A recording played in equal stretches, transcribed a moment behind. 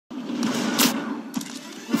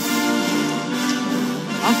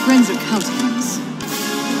Friends are counting on us.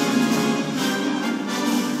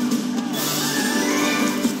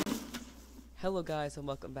 Hello guys, and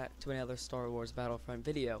welcome back to another Star Wars Battlefront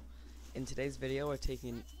video. In today's video, we're taking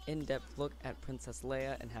an in-depth look at Princess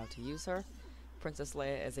Leia and how to use her. Princess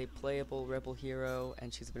Leia is a playable rebel hero,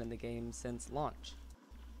 and she's been in the game since launch.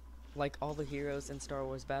 Like all the heroes in Star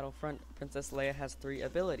Wars Battlefront, Princess Leia has 3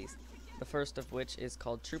 abilities. The first of which is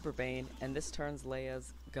called Trooper Bane, and this turns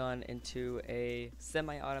Leia's gun into a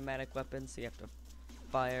semi-automatic weapon, so you have to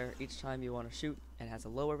fire each time you want to shoot, and has a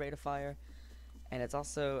lower rate of fire. And it's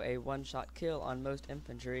also a one-shot kill on most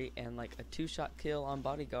infantry, and like a 2-shot kill on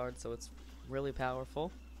bodyguards, so it's really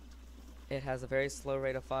powerful. It has a very slow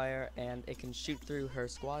rate of fire, and it can shoot through her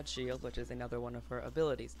squad shield, which is another one of her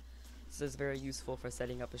abilities. This is very useful for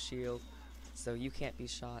setting up a shield, so you can't be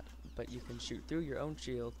shot, but you can shoot through your own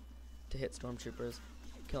shield to hit stormtroopers,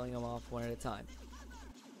 killing them off one at a time.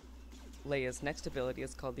 Leia's next ability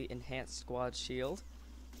is called the Enhanced Squad Shield,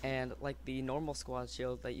 and like the normal squad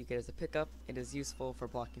shield that you get as a pickup, it is useful for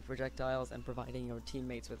blocking projectiles and providing your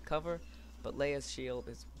teammates with cover, but Leia's shield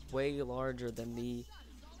is way larger than the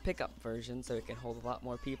pickup version, so it can hold a lot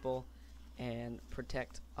more people and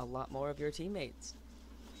protect a lot more of your teammates.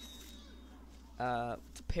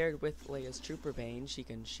 Paired with Leia's Trooper Bane, she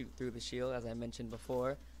can shoot through the shield, as I mentioned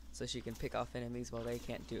before, so she can pick off enemies while they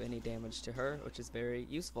can't do any damage to her, which is very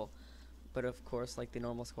useful. But of course, like the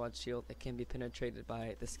normal squad shield, it can be penetrated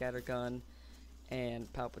by the scattergun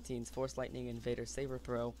and Palpatine's Force Lightning and Vader's Saber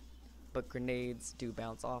Throw, but grenades do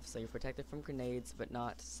bounce off, so you're protected from grenades, but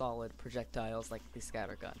not solid projectiles like the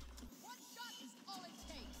scattergun.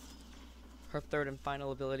 Her third and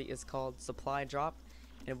final ability is called Supply Drop,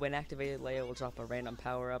 and when activated, Leia will drop a random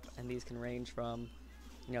power-up, and these can range from,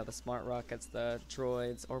 the smart rockets, the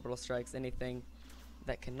droids, orbital strikes, anything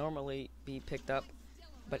that can normally be picked up.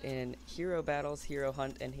 But in hero battles, hero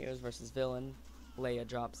hunt, and heroes versus villain, Leia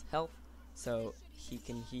drops health, so she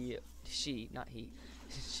can heal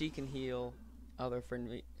other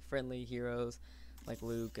friendly heroes like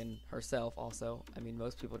Luke and herself also. I mean,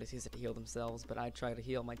 most people just use it to heal themselves, but I try to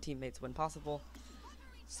heal my teammates when possible.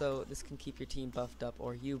 So this can keep your team buffed up,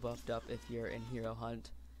 or you buffed up if you're in hero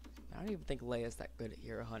hunt. I don't even think Leia's that good at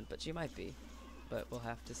hero hunt, but she might be. But we'll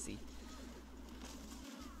have to see.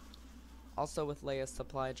 Also with Leia's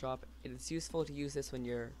supply drop, it is useful to use this when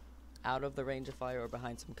you're out of the range of fire or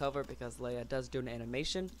behind some cover, because Leia does do an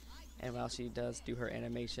animation, and while she does do her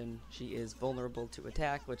animation, she is vulnerable to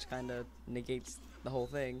attack, which kind of negates the whole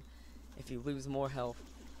thing. If you lose more health,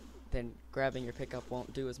 then grabbing your pickup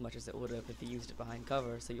won't do as much as it would have if you used it behind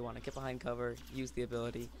cover, so you want to get behind cover, use the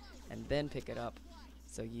ability, and then pick it up,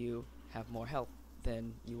 so you have more health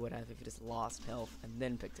than you would have if you just lost health and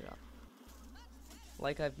then picked it up.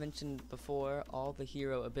 Like I've mentioned before, all the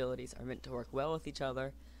hero abilities are meant to work well with each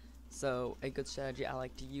other, so a good strategy I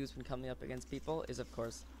like to use when coming up against people is, of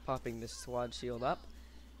course, popping the squad shield up,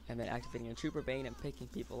 and then activating a Trooper Bane and picking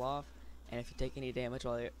people off, and if you take any damage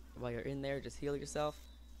while you're in there, just heal yourself,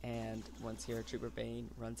 and once your Trooper Bane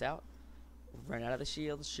runs out, run out of the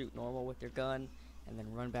shield, shoot normal with your gun, and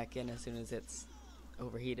then run back in as soon as it's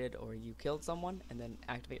overheated or you killed someone, and then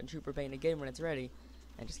activate your Trooper Bane again when it's ready,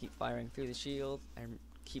 and just keep firing through the shield and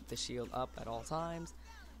keep the shield up at all times.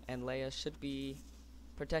 And Leia should be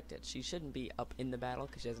protected. She shouldn't be up in the battle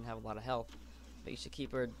because she doesn't have a lot of health, but you should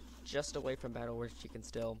keep her just away from battle where she can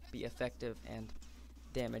still be effective and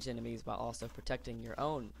damage enemies while also protecting your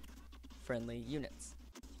own friendly units.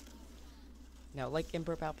 Now, like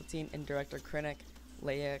Emperor Palpatine and Director Krennic,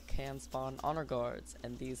 Leia can spawn honor guards,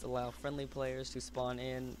 and these allow friendly players to spawn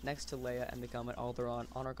in next to Leia and become an Alderaan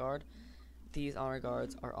honor guard. These honor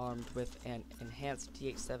guards are armed with an enhanced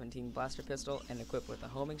TH-17 blaster pistol and equipped with a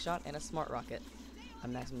homing shot and a smart rocket. A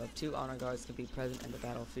maximum of 2 honor guards can be present in the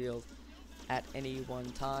battlefield at any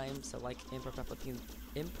one time, so like Emperor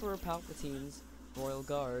Palpatine's Royal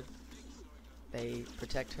Guard, they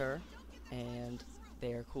protect her, and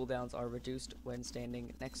their cooldowns are reduced when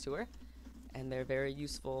standing next to her, and they're very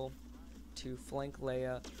useful to flank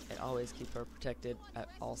Leia and always keep her protected at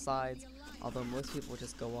all sides, although most people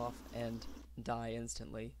just go off and die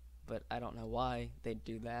instantly, but I don't know why they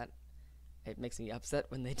do that. It makes me upset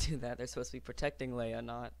when they do that. They're supposed to be protecting Leia,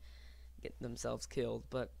 not getting themselves killed,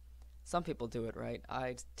 but some people do it right.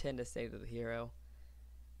 I tend to stay to the hero,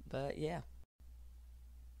 but yeah.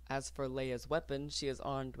 As for Leia's weapon, she is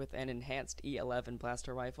armed with an enhanced E11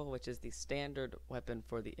 blaster rifle, which is the standard weapon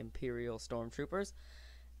for the Imperial Stormtroopers,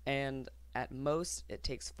 and at most it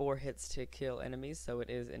takes 4 hits to kill enemies, so it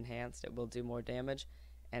is enhanced. It will do more damage,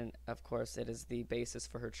 and of course it is the basis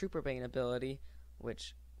for her Trooper Bane ability,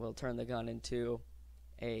 which will turn the gun into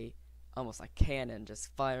a almost like cannon,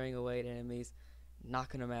 just firing away at enemies,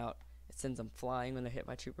 knocking them out. It sends them flying when they're hit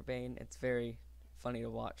by Trooper Bane. It's very funny to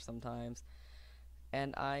watch sometimes,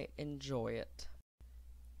 and I enjoy it.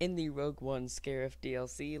 In the Rogue One Scarif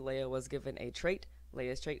DLC, Leia was given a trait.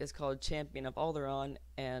 Leia's trait is called Champion of Alderaan,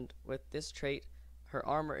 and with this trait, her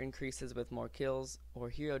armor increases with more kills or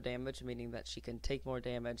hero damage, meaning that she can take more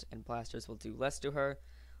damage and blasters will do less to her.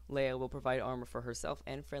 Leia will provide armor for herself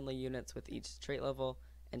and friendly units with each trait level,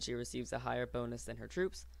 and she receives a higher bonus than her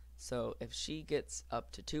troops. So if she gets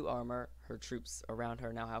up to 2 armor, her troops around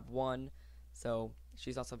her now have 1. So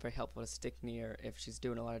she's also very helpful to stick near if she's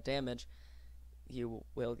doing a lot of damage. You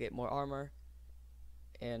will get more armor,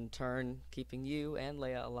 in turn keeping you and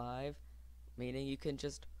Leia alive, meaning you can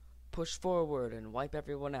just push forward and wipe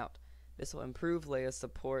everyone out. This will improve Leia's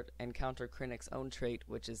support and counter Krennic's own trait,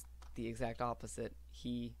 which is the exact opposite.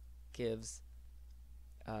 He gives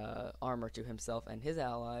armor to himself and his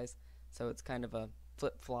allies, so it's kind of a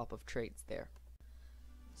flip-flop of traits there.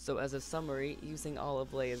 So as a summary, using all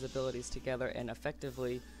of Leia's abilities together and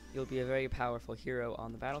effectively, you'll be a very powerful hero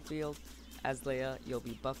on the battlefield. As Leia, you'll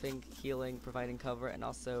be buffing, healing, providing cover, and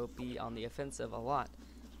also be on the offensive a lot.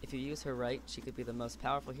 If you use her right, she could be the most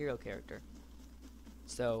powerful hero character.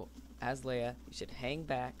 So, as Leia, you should hang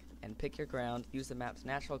back and pick your ground, use the map's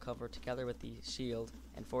natural cover together with the shield,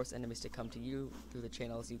 and force enemies to come to you through the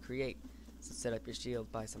channels you create. So set up your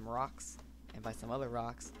shield by some rocks, and by some other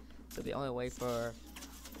rocks, so the only way for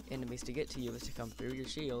enemies to get to you is to come through your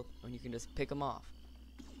shield, when you can just pick them off.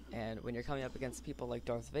 And when you're coming up against people like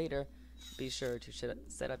Darth Vader, be sure to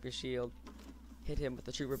set up your shield, hit him with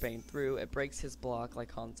the Trooper Bane through. It breaks his block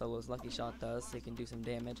like Han Solo's Lucky Shot does, so he can do some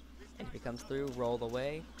damage. And if he comes through, roll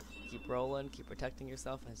away, keep rolling, keep protecting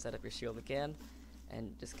yourself, and set up your shield again.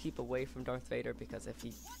 And just keep away from Darth Vader, because if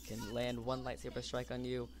he can land one lightsaber strike on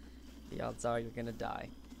you, the odds are you're gonna die.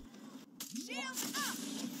 Shield up!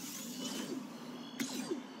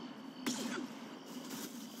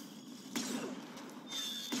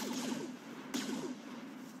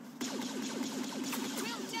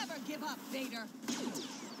 We'll never give up, Vader!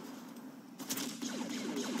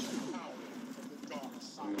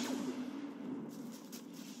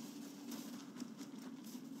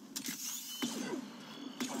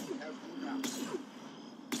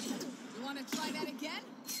 You want to try that again?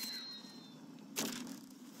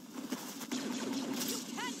 You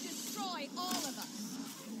can't destroy all of us!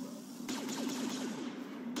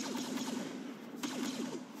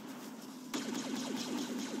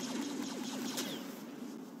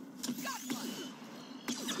 Got one!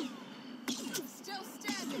 Still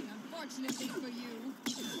standing, unfortunately for you.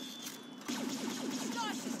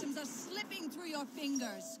 Star systems are slipping through your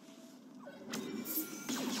fingers.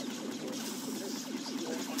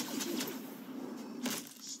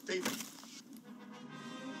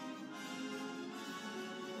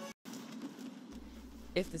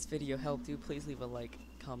 If this video helped you, please leave a like,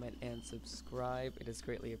 comment, and subscribe. It is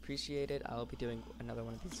greatly appreciated. I will be doing another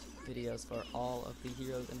one of these videos for all of the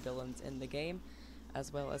heroes and villains in the game,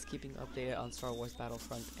 as well as keeping you updated on Star Wars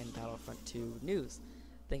Battlefront and Battlefront 2 news.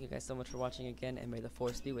 Thank you guys so much for watching again, and may the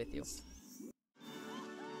Force be with you.